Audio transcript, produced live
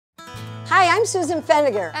Hi, I'm Susan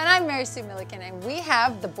Feniger. And I'm Mary Sue Milliken, and we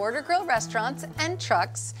have the Border Grill restaurants and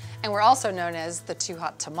trucks, and we're also known as the Two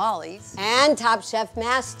Hot Tamales. And Top Chef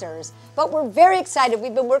Masters. But we're very excited.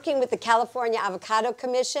 We've been working with the California Avocado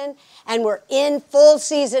Commission, and we're in full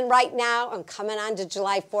season right now and coming on to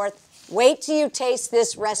July 4th. Wait till you taste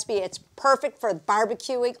this recipe. It's perfect for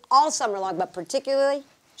barbecuing all summer long, but particularly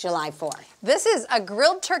July 4th. This is a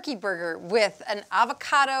grilled turkey burger with an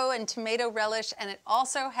avocado and tomato relish, and it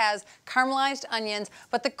also has caramelized onions.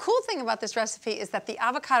 But the cool thing about this recipe is that the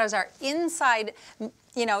avocados are inside,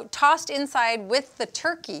 tossed inside with the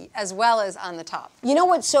turkey as well as on the top. You know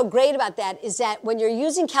what's so great about that is that when you're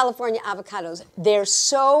using California avocados, they're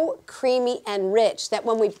so creamy and rich that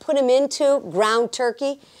when we put them into ground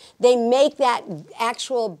turkey, they make that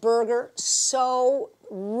actual burger so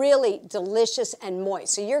really delicious and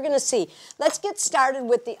moist. So you're gonna see. Let's get started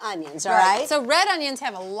with the onions, all right? So red onions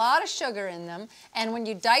have a lot of sugar in them, and when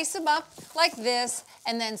you dice them up like this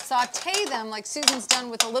and then saute them like Susan's done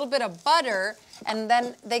with a little bit of butter, and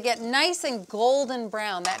then they get nice and golden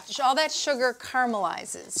brown. All that sugar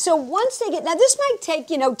caramelizes. So once they get, now this might take,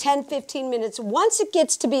 10, 15 minutes. Once it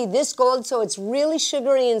gets to be this gold, so it's really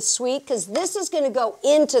sugary and sweet, because this is gonna go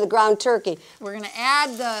into the ground turkey. We're gonna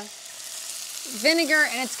add the vinegar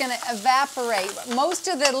and it's gonna evaporate. Most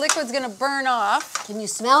of the liquid's gonna burn off. Can you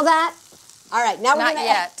smell that? All right, now we're gonna Not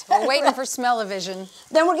yet. We're waiting for smell-o-vision.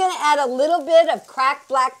 Then we're gonna add a little bit of cracked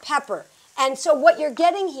black pepper. And so what you're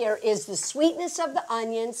getting here is the sweetness of the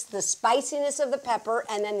onions, the spiciness of the pepper,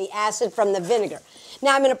 and then the acid from the vinegar.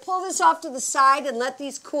 Now I'm going to pull this off to the side and let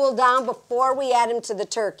these cool down before we add them to the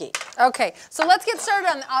turkey. Okay, so let's get started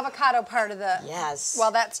on the avocado part of the... Yes.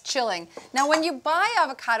 While that's chilling. Now when you buy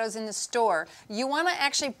avocados in the store, you want to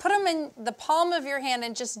actually put them in the palm of your hand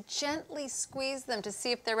and just gently squeeze them to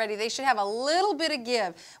see if they're ready. They should have a little bit of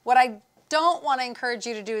give. What I don't want to encourage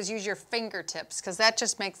you to do is use your fingertips, because that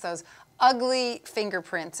just makes those ugly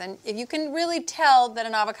fingerprints, and if you can really tell that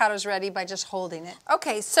an avocado is ready by just holding it.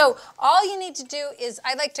 Okay, so all you need to do is,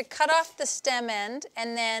 I like to cut off the stem end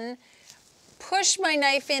and then push my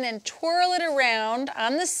knife in and twirl it around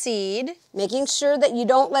on the seed. Making sure that you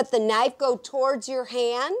don't let the knife go towards your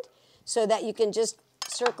hand so that you can just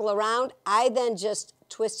circle around. I then just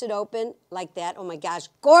twist it open like that. Oh my gosh,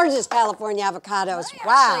 gorgeous California avocados.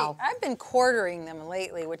 Wow. I've been quartering them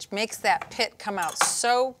lately, which makes that pit come out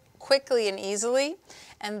so quickly and easily.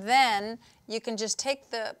 And then you can just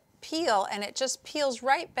take the peel and it just peels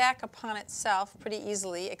right back upon itself pretty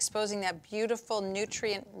easily, exposing that beautiful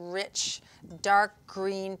nutrient-rich dark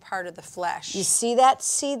green part of the flesh. You see that?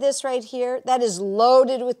 See this right here? That is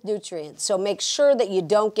loaded with nutrients. So make sure that you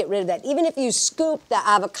don't get rid of that. Even if you scoop the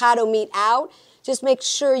avocado meat out, just make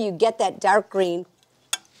sure you get that dark green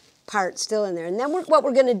part still in there. And then what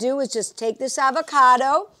we're gonna do is just take this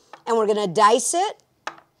avocado and we're gonna dice it.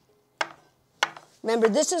 Remember,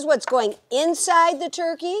 this is what's going inside the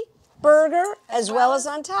turkey burger as well as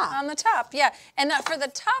on top. On the top, yeah. And for the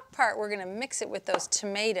top part, we're gonna mix it with those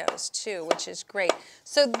tomatoes too, which is great.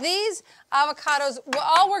 So these avocados,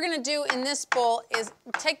 all we're gonna do in this bowl is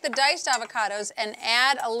take the diced avocados and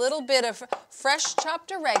add a little bit of fresh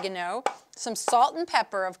chopped oregano, some salt and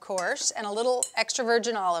pepper, of course, and a little extra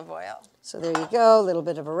virgin olive oil. So there you go, a little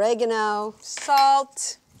bit of oregano.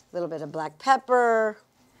 Salt. A little bit of black pepper.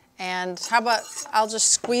 And how about, I'll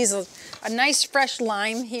just squeeze a nice fresh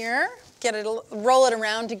lime here, roll it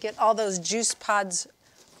around to get all those juice pods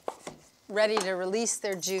ready to release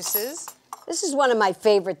their juices. This is one of my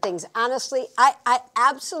favorite things. Honestly, I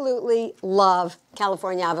absolutely love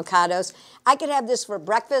California avocados. I could have this for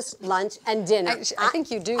breakfast, lunch, and dinner. I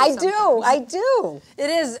think you do. I do.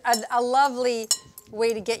 It is a lovely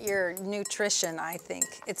way to get your nutrition, I think.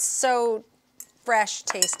 It's so fresh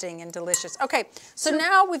tasting and delicious. Okay, so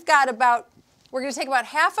now we're gonna take about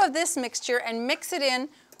half of this mixture and mix it in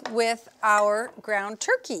with our ground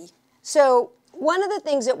turkey. So one of the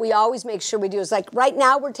things that we always make sure we do is, like right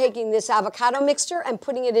now we're taking this avocado mixture and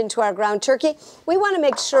putting it into our ground turkey. We wanna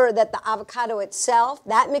make sure that the avocado itself,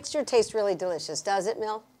 that mixture tastes really delicious. Does it,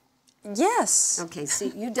 Mill? Yes. Okay,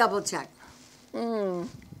 see, you double check.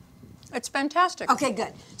 It's fantastic. Okay,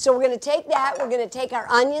 good. So we're gonna take that, we're gonna take our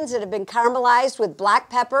onions that have been caramelized with black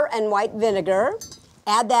pepper and white vinegar,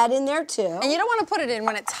 add that in there too. And you don't wanna put it in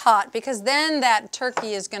when it's hot, because then that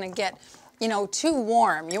turkey is gonna get, too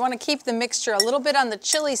warm. You wanna keep the mixture a little bit on the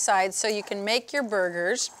chilly side so you can make your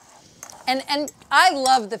burgers. And I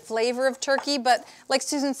love the flavor of turkey, but like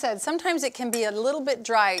Susan said, sometimes it can be a little bit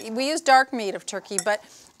dry. We use dark meat of turkey, but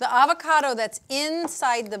The avocado that's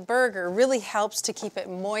inside the burger really helps to keep it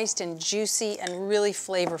moist and juicy and really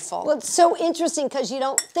flavorful. Well, it's so interesting because you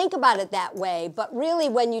don't think about it that way, but really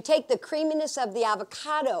when you take the creaminess of the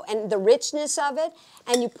avocado and the richness of it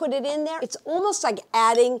and you put it in there, it's almost like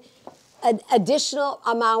adding an additional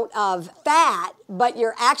amount of fat, but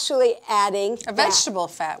you're actually adding a vegetable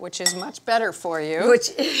fat, which is much better for you.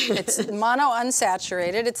 It's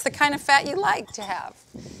monounsaturated. It's the kind of fat you like to have.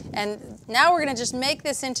 And now we're going to just make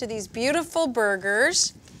this into these beautiful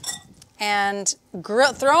burgers and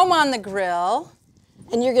throw them on the grill.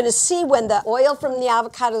 And you're going to see when the oil from the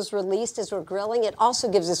avocado is released as we're grilling, it also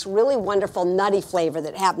gives this really wonderful nutty flavor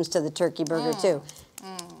that happens to the turkey burger too.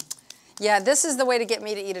 Yeah, this is the way to get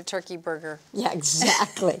me to eat a turkey burger. Yeah,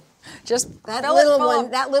 exactly. Just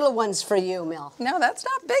that little one's for you, Mill. No, that's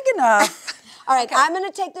not big enough. All right, okay. I'm going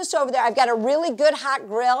to take this over there. I've got a really good hot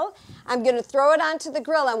grill. I'm going to throw it onto the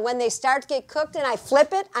grill, and when they start to get cooked and I flip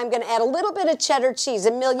it, I'm going to add a little bit of cheddar cheese.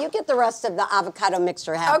 And Mill, you get the rest of the avocado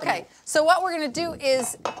mixture happening. Okay, so what we're going to do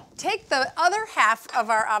is take the other half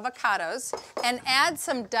of our avocados and add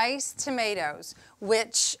some diced tomatoes,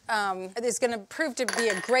 which is going to prove to be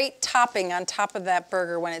a great topping on top of that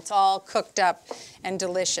burger when it's all cooked up and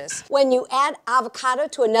delicious. When you add avocado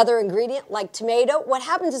to another ingredient like tomato, what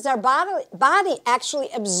happens is our body actually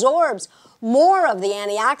absorbs more of the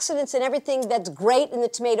antioxidants and everything that's great in the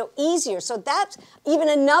tomato easier. So that's even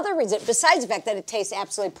another reason, besides the fact that it tastes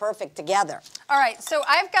absolutely perfect together. All right, so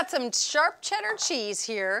I've got some sharp cheddar cheese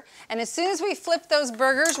here, and as soon as we flip those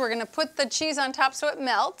burgers, we're gonna put the cheese on top so it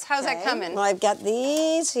melts. How's that coming? Well, I've got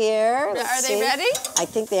these here. Are they ready? I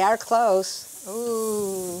think they are close.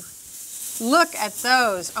 Ooh, look at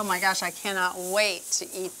those. Oh my gosh, I cannot wait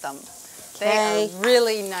to eat them. They are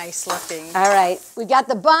really nice looking. All right, we got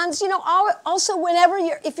the buns. You know, also whenever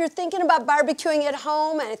if you're thinking about barbecuing at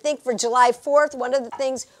home, and I think for July 4th, one of the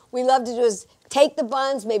things we love to do is take the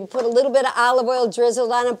buns, maybe put a little bit of olive oil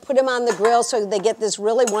drizzled on them, put them on the grill so they get this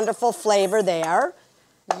really wonderful flavor there.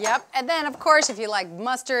 Yep, and then of course if you like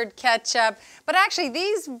mustard, ketchup, but actually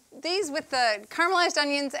these with the caramelized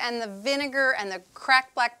onions and the vinegar and the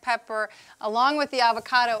cracked black pepper, along with the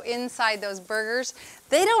avocado inside those burgers,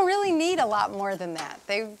 they don't really need a lot more than that.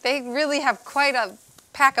 They really have quite a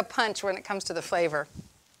pack a punch when it comes to the flavor.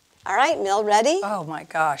 All right, Mill, ready? Oh my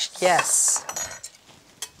gosh, yes.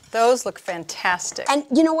 Those look fantastic. And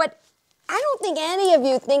you know what? I don't think any of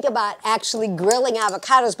you think about actually grilling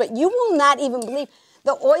avocados, but you will not even believe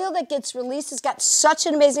the oil that gets released has got such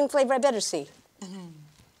an amazing flavor. I better see.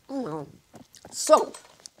 So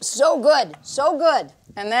good, so good.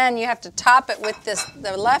 And then you have to top it with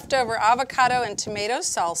the leftover avocado and tomato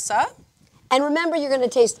salsa. And remember, you're going to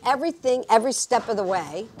taste everything every step of the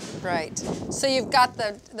way. Right. So you've got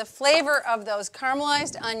the flavor of those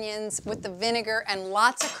caramelized onions with the vinegar and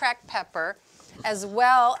lots of cracked pepper as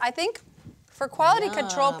well. I think for quality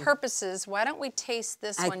control purposes, why don't we taste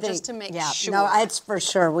this one just to make sure? No, it's for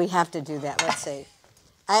sure. We have to do that. Let's see.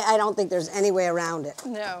 I don't think there's any way around it.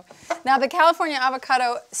 No. Now, the California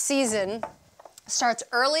avocado season starts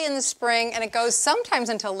early in the spring, and it goes sometimes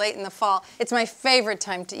until late in the fall. It's my favorite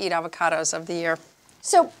time to eat avocados of the year.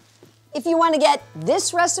 So, if you want to get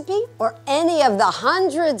this recipe or any of the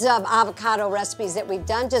hundreds of avocado recipes that we've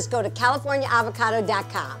done, just go to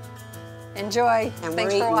CaliforniaAvocado.com. Enjoy. And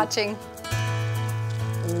thanks for watching.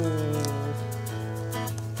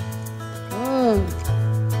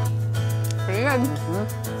 Pretty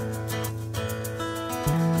good.